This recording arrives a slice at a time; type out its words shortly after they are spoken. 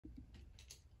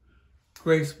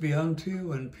Grace be unto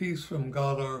you and peace from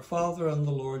God our Father and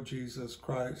the Lord Jesus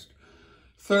Christ.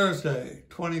 Thursday,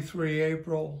 23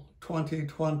 April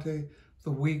 2020,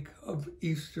 the week of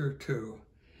Easter 2.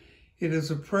 It is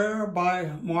a prayer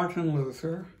by Martin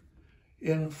Luther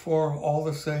in For All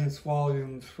the Saints,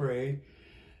 Volume 3,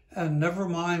 and Never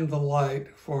Mind the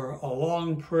Light for a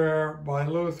long prayer by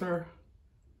Luther.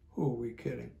 Who are we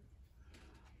kidding?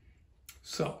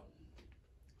 So,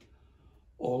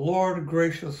 O Lord,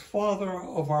 gracious Father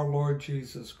of our Lord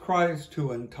Jesus Christ,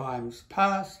 who in times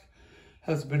past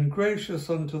has been gracious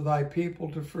unto thy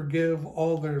people to forgive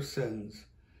all their sins,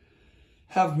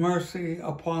 have mercy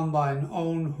upon thine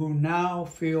own who now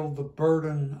feel the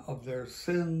burden of their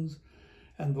sins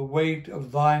and the weight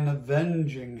of thine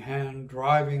avenging hand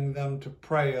driving them to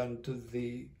pray unto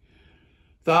thee.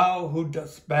 Thou who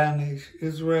dost banish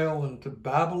Israel into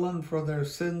Babylon for their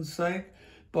sins' sake,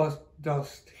 but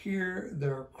dost hear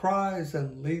their cries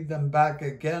and lead them back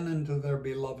again into their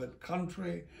beloved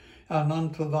country and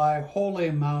unto thy holy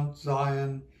Mount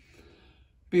Zion.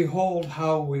 Behold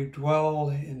how we dwell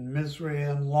in misery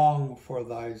and long for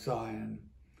thy Zion.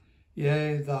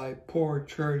 Yea, thy poor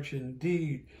church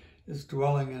indeed is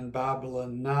dwelling in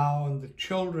Babylon now, and the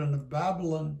children of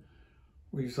Babylon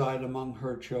reside among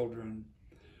her children.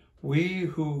 We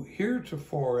who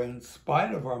heretofore, in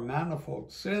spite of our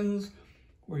manifold sins,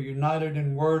 were united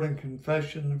in word and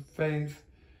confession of faith,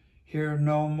 hear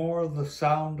no more the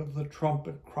sound of the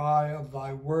trumpet cry of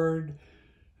thy word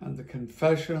and the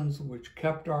confessions which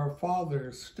kept our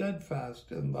fathers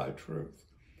steadfast in thy truth.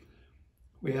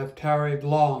 We have tarried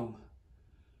long,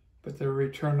 but there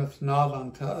returneth not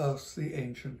unto us the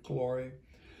ancient glory.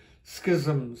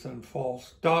 Schisms and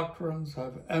false doctrines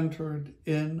have entered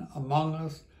in among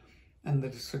us, and the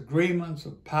disagreements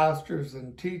of pastors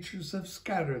and teachers have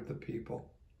scattered the people.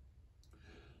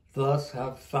 Thus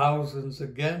have thousands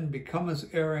again become as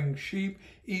erring sheep,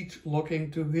 each looking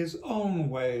to his own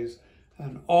ways,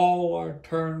 and all are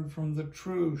turned from the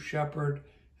true shepherd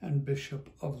and bishop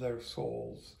of their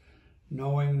souls,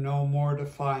 knowing no more to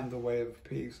find the way of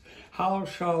peace. How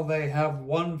shall they have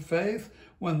one faith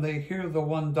when they hear the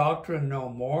one doctrine no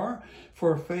more?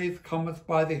 For faith cometh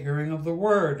by the hearing of the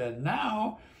word, and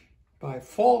now by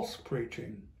false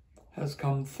preaching has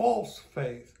come false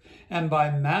faith, and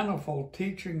by manifold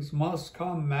teachings must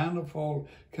come manifold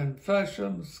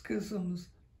confessions, schisms,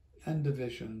 and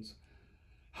divisions.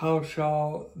 How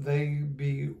shall they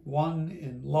be one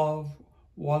in love,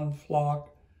 one flock,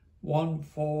 one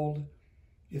fold,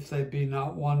 if they be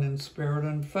not one in spirit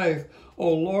and faith?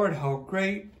 O Lord, how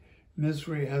great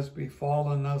misery has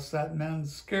befallen us, that men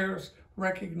scarce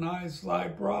recognize thy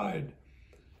bride,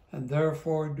 and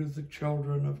therefore do the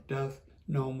children of death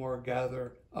no more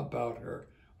gather about her.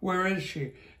 Where is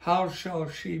she? How shall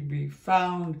she be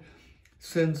found,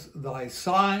 since thy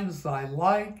signs, thy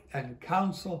light and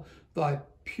counsel, thy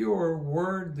pure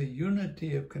word, the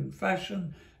unity of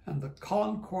confession, and the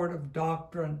concord of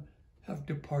doctrine have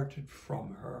departed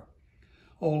from her?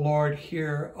 O Lord,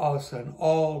 hear us and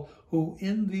all who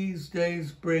in these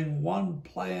days bring one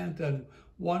plaint and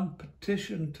one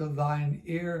petition to thine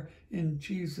ear in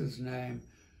Jesus' name.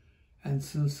 And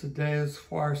since the day is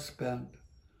far spent,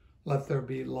 let there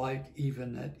be light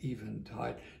even at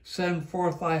eventide. Send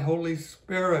forth thy Holy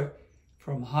Spirit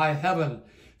from high heaven,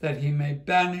 that he may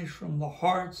banish from the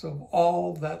hearts of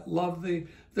all that love thee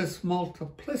this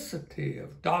multiplicity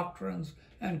of doctrines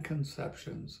and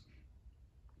conceptions.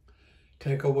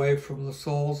 Take away from the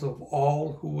souls of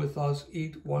all who with us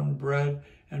eat one bread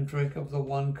and drink of the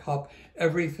one cup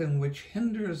everything which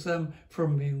hinders them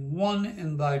from being one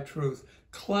in thy truth.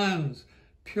 Cleanse,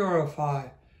 purify,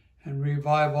 and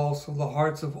revive also the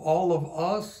hearts of all of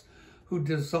us who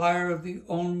desire the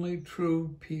only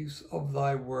true peace of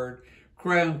thy word.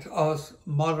 Grant us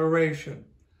moderation,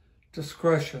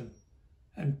 discretion,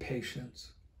 and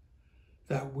patience,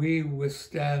 that we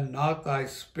withstand not thy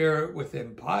spirit with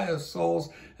impious souls,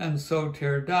 and so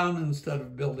tear down instead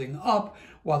of building up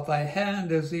what thy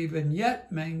hand has even yet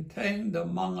maintained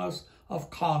among us of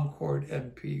concord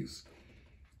and peace.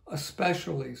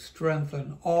 Especially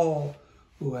strengthen all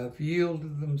who have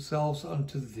yielded themselves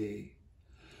unto thee,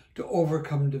 to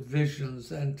overcome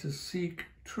divisions and to seek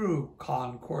true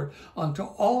concord. Unto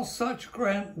all such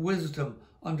grant wisdom,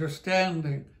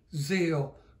 understanding,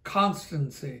 zeal,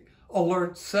 constancy,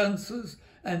 alert senses,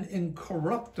 and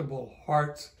incorruptible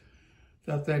hearts,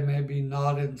 that they may be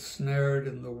not ensnared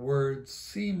in the word's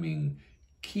seeming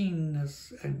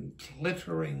keenness and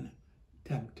glittering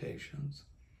temptations.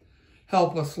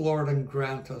 Help us, Lord, and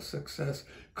grant us success.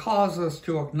 Cause us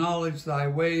to acknowledge thy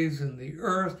ways in the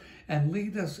earth and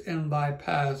lead us in thy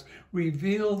paths.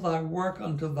 Reveal thy work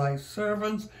unto thy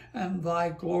servants and thy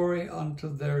glory unto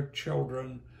their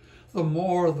children. The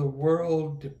more the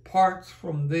world departs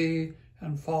from thee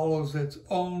and follows its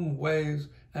own ways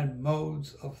and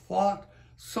modes of thought,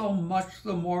 so much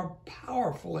the more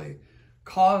powerfully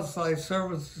cause thy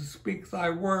servants to speak thy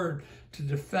word, to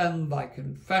defend thy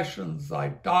confessions, thy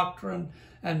doctrine,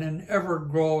 and in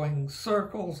ever-growing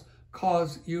circles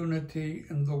cause unity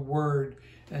in the word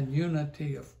and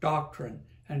unity of doctrine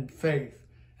and faith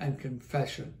and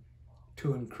confession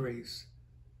to increase.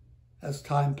 As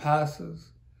time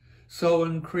passes, so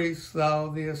increase thou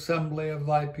the assembly of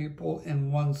thy people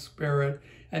in one spirit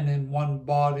and in one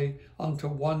body, unto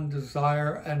one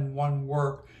desire and one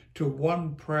work, to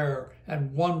one prayer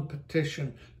and one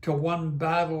petition, to one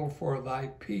battle for thy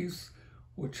peace,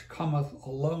 which cometh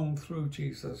alone through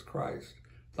Jesus Christ,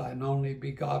 thine only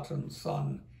begotten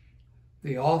Son.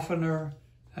 The oftener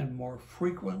and more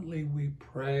frequently we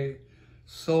pray,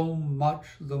 so much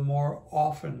the more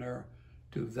oftener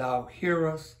do thou hear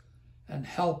us and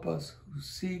help us who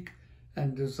seek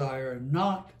and desire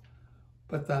not,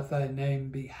 but that thy name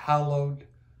be hallowed,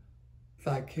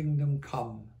 thy kingdom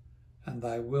come, and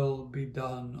thy will be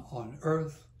done on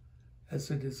earth as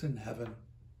it is in heaven.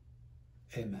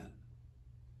 Amen.